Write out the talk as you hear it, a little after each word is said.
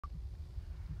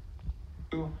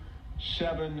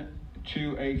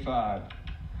7285.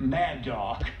 Mad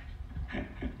Dawg.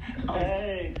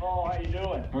 Hey, Paul, how you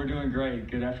doing? We're doing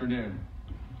great. Good afternoon.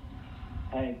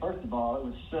 Hey, first of all, it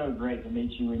was so great to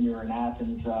meet you when you were in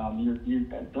Athens. You're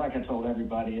like I told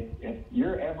everybody, if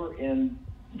you're ever in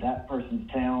that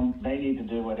person's town, they need to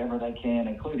do whatever they can,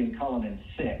 including calling in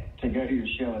sick, to go to your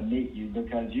show and meet you,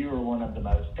 because you are one of the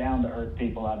most down-to-earth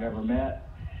people I've ever met.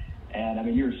 And, I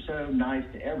mean, you're so nice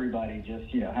to everybody,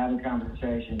 just, having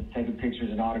conversations, taking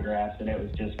pictures and autographs, and it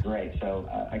was just great. So,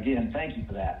 again, thank you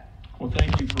for that. Well,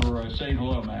 thank you for saying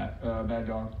hello, Mad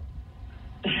Dawg.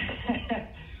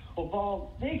 Well,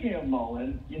 Paul, speaking of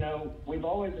Mullen, we've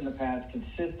always in the past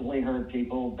consistently heard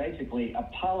people basically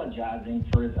apologizing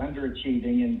for his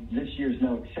underachieving, and this year's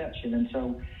no exception. And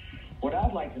so what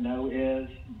I'd like to know is,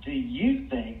 do you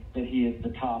think that he is the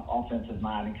top offensive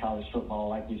mind in college football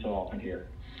like we so often hear?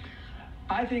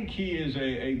 I think he is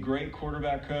a great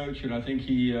quarterback coach, and I think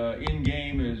he in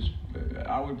game is.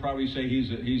 I would probably say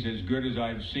he's as good as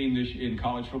I've seen this in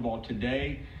college football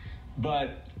today.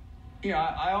 But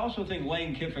I also think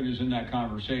Lane Kiffin is in that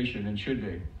conversation and should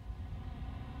be.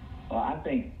 Well, I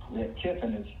think that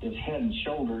Kiffin is head and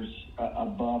shoulders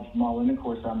above Mullen. Of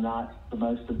course, I'm not the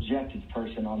most objective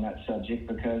person on that subject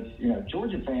because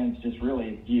Georgia fans just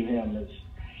really view him as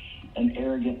an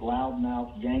arrogant,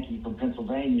 loudmouth Yankee from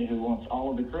Pennsylvania who wants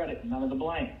all of the credit and none of the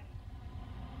blame.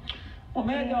 Well,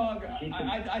 Mad Dawg,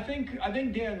 I think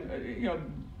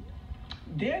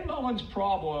Dan Mullen's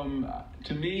problem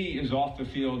to me is off the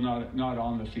field, not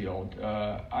on the field.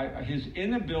 His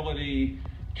inability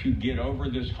to get over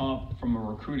this hump from a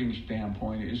recruiting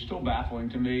standpoint is still baffling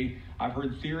to me. I've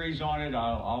heard theories on it.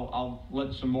 I'll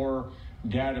let some more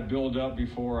data build up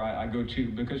before I go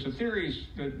to, because the theories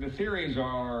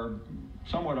are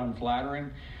somewhat unflattering,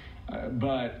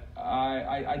 but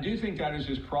I do think that is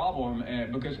his problem,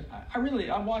 because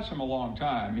I've watched him a long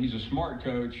time. He's a smart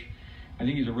coach. I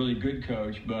think he's a really good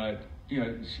coach, but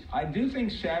I do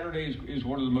think Saturday is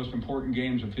one of the most important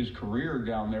games of his career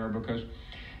down there, because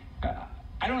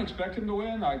I don't expect him to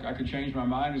win. I could change my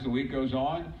mind as the week goes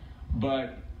on,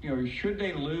 but should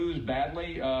they lose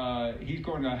badly, he's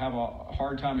going to have a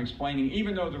hard time explaining,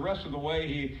 even though the rest of the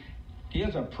way he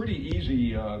has a pretty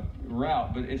easy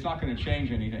route, but it's not going to change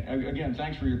anything. Again,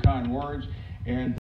 thanks for your kind words. And